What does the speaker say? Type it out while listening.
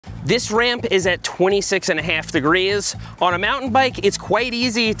This ramp is at 26.5 degrees. On a mountain bike, it's quite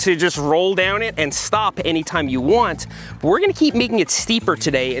easy to just roll down it and stop anytime you want. But we're gonna keep making it steeper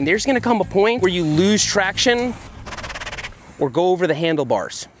today, and there's gonna come a point where you lose traction or go over the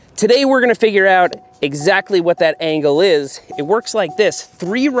handlebars. Today, we're gonna figure out exactly what that angle is. It works like this.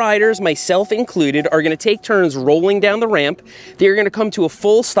 3 riders, myself included, are gonna take turns rolling down the ramp. They're gonna come to a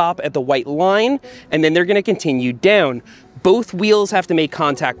full stop at the white line, and then they're gonna continue down. Both wheels have to make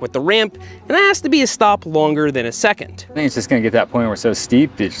contact with the ramp, and that has to be a stop longer than a second. I think it's just gonna get to that point where it's so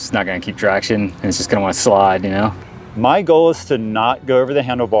steep, it's just not gonna keep traction, and it's just gonna wanna slide, you know? My goal is to not go over the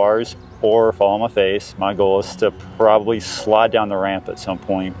handlebars or fall on my face. My goal is to probably slide down the ramp at some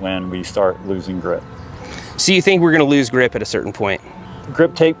point when we start losing grip. So you think we're gonna lose grip at a certain point?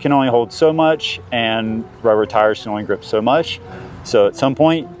 Grip tape can only hold so much, and rubber tires can only grip so much. So at some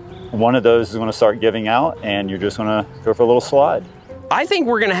point, one of those is gonna start giving out, and you're just gonna go for a little slide. I think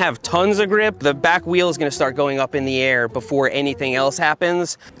we're gonna have tons of grip. The back wheel is gonna start going up in the air before anything else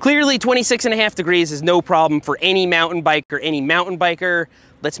happens. Clearly 26.5 degrees is no problem for any mountain bike or any mountain biker.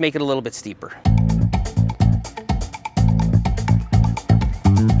 Let's make it a little bit steeper.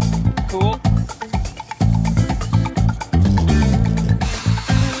 Cool.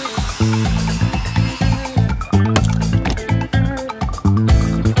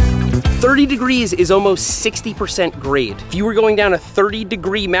 "30 degrees is almost 60% grade. If you were going down a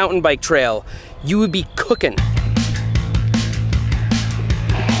 30-degree mountain bike trail, you would be cooking.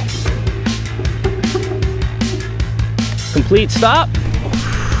 Complete stop.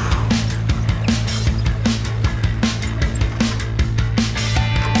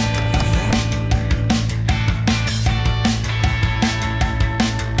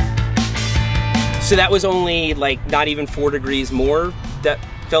 So that was only like not even 4 degrees more. That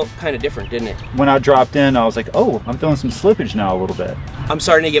felt kind of different, didn't it? When I dropped in, I was like, oh, I'm feeling some slippage now a little bit. I'm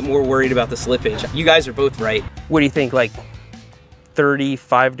starting to get more worried about the slippage. You guys are both right. What do you think, like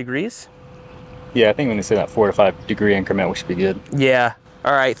 35 degrees? Yeah, I think when you say that 4 to 5 degree increment, we should be good. Yeah.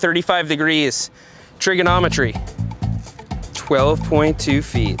 All right, 35 degrees. Trigonometry, 12.2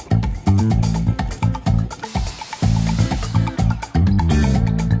 feet.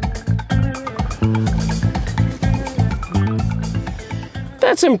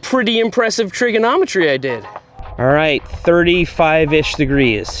 That's some pretty impressive trigonometry I did. All right, 35-ish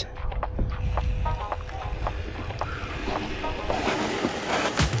degrees.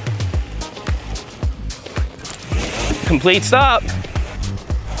 Complete stop.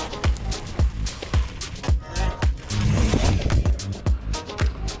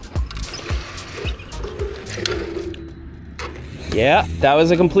 Yeah, that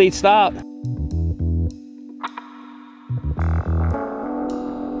was a complete stop.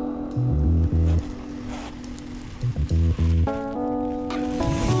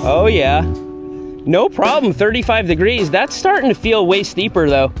 Oh yeah, no problem, 35 degrees. That's starting to feel way steeper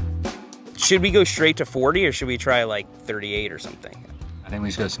though. Should we go straight to 40 or should we try like 38 or something? I think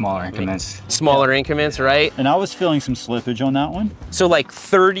we should go smaller increments. Smaller increments, right? And I was feeling some slippage on that one. So like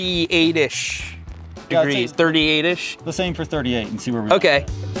 38-ish degrees, 38-ish? Let's aim for 38 and see where we Okay.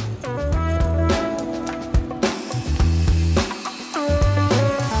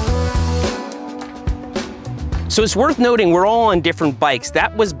 So it's worth noting we're all on different bikes.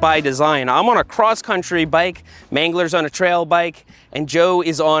 That was by design. I'm on a cross-country bike, Mangler's on a trail bike, and Joe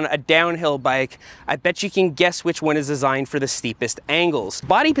is on a downhill bike. I bet you can guess which one is designed for the steepest angles.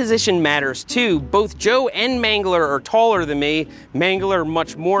 Body position matters too. Both Joe and Mangler are taller than me, Mangler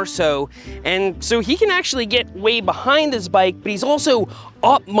much more so. And so he can actually get way behind his bike, but he's also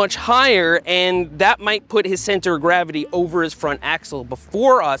up much higher, and that might put his center of gravity over his front axle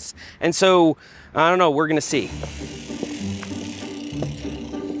before us. And so, I don't know, we're gonna see.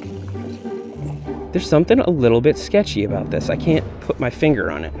 There's something a little bit sketchy about this. I can't put my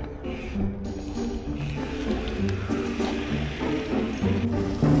finger on it.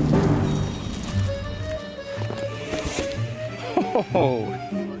 Oh.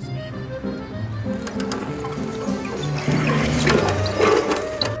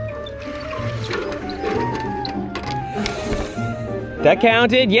 That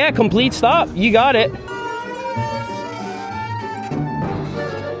counted, yeah, complete stop, you got it.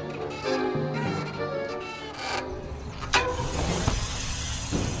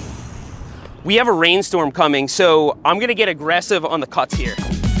 We have a rainstorm coming, so I'm gonna get aggressive on the cuts here.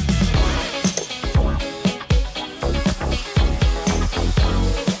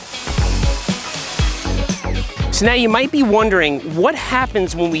 So now you might be wondering, what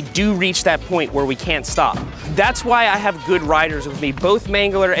happens when we do reach that point where we can't stop? That's why I have good riders with me. Both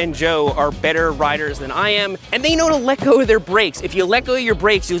Mangler and Joe are better riders than I am, and they know to let go of their brakes. If you let go of your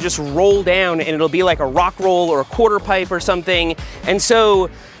brakes, you'll just roll down and it'll be like a rock roll or a quarter pipe or something. And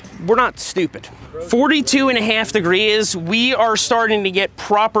so we're not stupid. 42.5 degrees. We are starting to get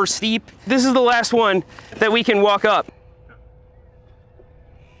proper steep. This is the last one that we can walk up.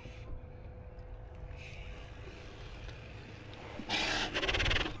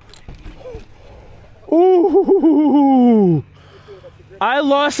 Ooh, I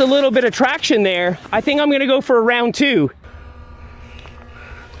lost a little bit of traction there. I think I'm gonna go for a round 2.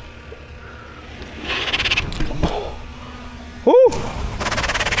 Ooh.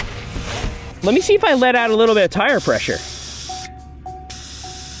 Let me see if I let out a little bit of tire pressure.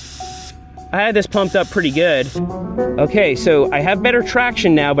 I had this pumped up pretty good. Okay, so I have better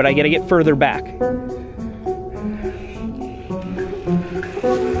traction now, but I gotta get further back.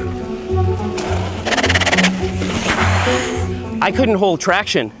 I couldn't hold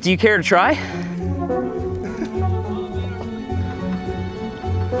traction. Do you care to try?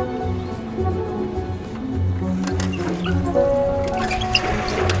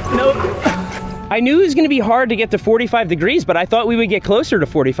 Nope. I knew it was gonna be hard to get to 45 degrees, but I thought we would get closer to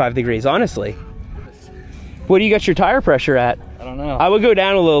 45 degrees, honestly. What do you got your tire pressure at? I don't know. I would go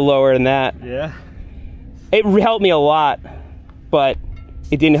down a little lower than that. Yeah? It helped me a lot, but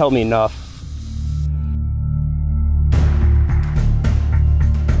it didn't help me enough.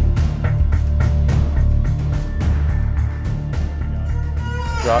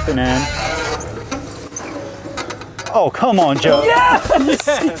 Dropping in. Oh, come on, Joe. Yes!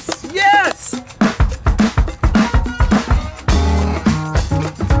 Yes! Yes!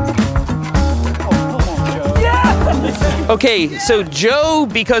 Oh, come on, Joe. Yes! Okay, so Joe,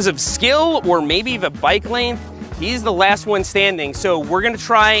 because of skill or maybe the bike length, he's the last one standing. So we're gonna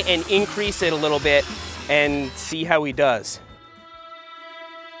try and increase it a little bit and see how he does.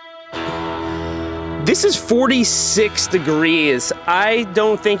 This is 46 degrees. I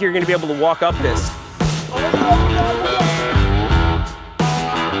don't think you're gonna be able to walk up this.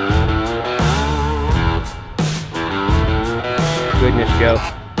 Goodness, Joe.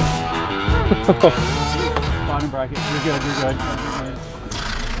 Bottom bracket, you're good, you're good.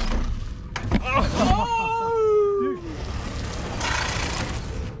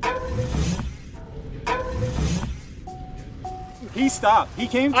 He stopped. He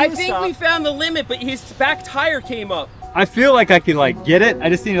came to I a think stop. we found the limit, but his back tire came up. I feel like I can like get it. I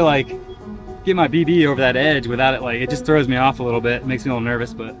just need to like get my BB over that edge without it, like, it just throws me off a little bit. It makes me a little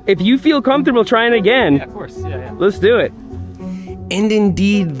nervous, but. If you feel comfortable trying again. Yeah, of course, yeah. Let's do it. And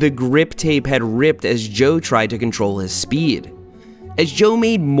indeed, the grip tape had ripped as Joe tried to control his speed. As Joe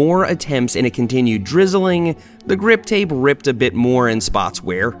made more attempts and it continued drizzling, the grip tape ripped a bit more in spots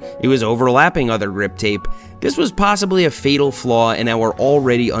where it was overlapping other grip tape. This was possibly a fatal flaw in our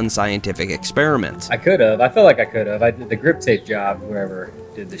already unscientific experiment. I could have. I feel like I could have. I did the grip tape job, whoever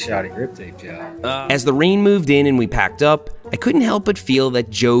did the shoddy grip tape job. As the rain moved in and we packed up, I couldn't help but feel that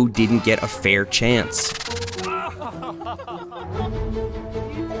Joe didn't get a fair chance.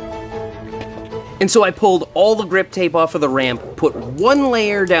 And so I pulled all the grip tape off of the ramp, put one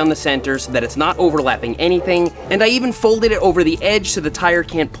layer down the center so that it's not overlapping anything, and I even folded it over the edge so the tire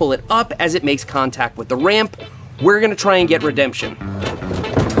can't pull it up as it makes contact with the ramp. We're gonna try and get redemption.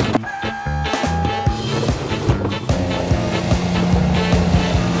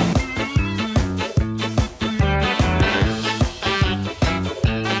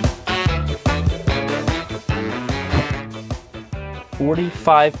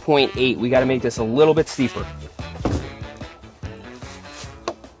 $45.8. We got to make this a little bit steeper.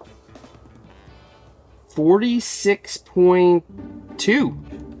 46.2.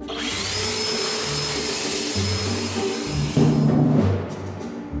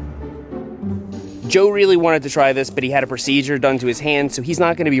 Joe really wanted to try this, but he had a procedure done to his hand, so he's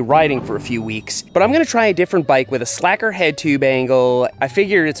not going to be riding for a few weeks. But I'm going to try a different bike with a slacker head tube angle. I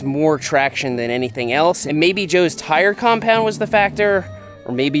figured it's more traction than anything else, and maybe Joe's tire compound was the factor,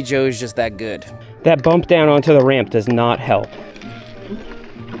 or maybe Joe's just that good. That bump down onto the ramp does not help.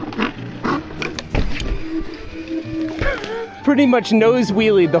 Pretty much nose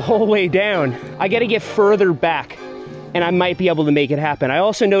wheelied the whole way down. I got to get further back, and I might be able to make it happen. I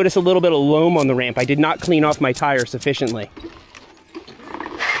also noticed a little bit of loam on the ramp. I did not clean off my tire sufficiently.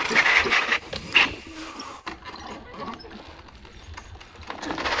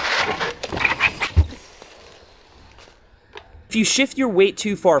 If you shift your weight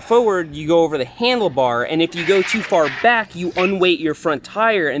too far forward, you go over the handlebar, and if you go too far back, you unweight your front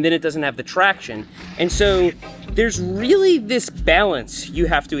tire, and then it doesn't have the traction. And so there's really this balance you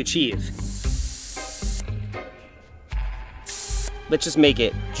have to achieve. Let's just make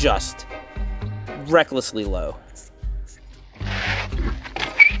it just recklessly low.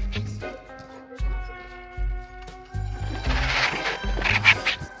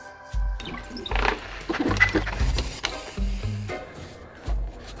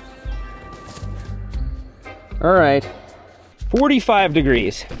 All right, 45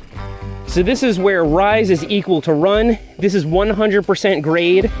 degrees. So this is where rise is equal to run. This is 100%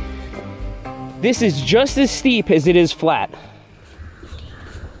 grade. This is just as steep as it is flat.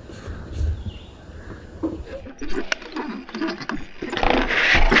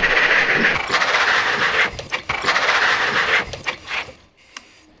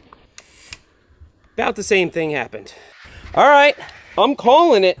 About the same thing happened. All right, I'm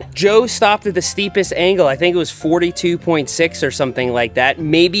calling it. Joe stopped at the steepest angle. I think it was 42.6 or something like that.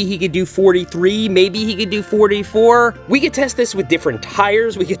 Maybe he could do 43, maybe he could do 44. We could test this with different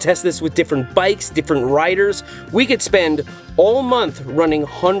tires. We could test this with different bikes, different riders. We could spend all month running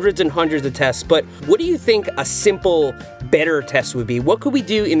hundreds and hundreds of tests, but what do you think a simple, better test would be? What could we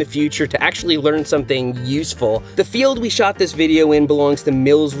do in the future to actually learn something useful? The field we shot this video in belongs to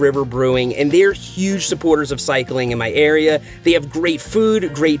Mills River Brewing, and they're huge supporters of cycling in my area. They have great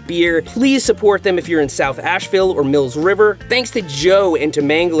food, great beer. Please support them if you're in South Asheville or Mills River. Thanks to Joe and to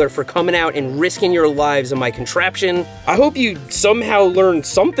Mangler for coming out and risking your lives on my contraption. I hope you somehow learned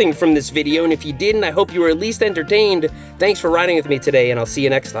something from this video, and if you didn't, I hope you were at least entertained. Thanks for riding with me today, and I'll see you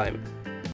next time.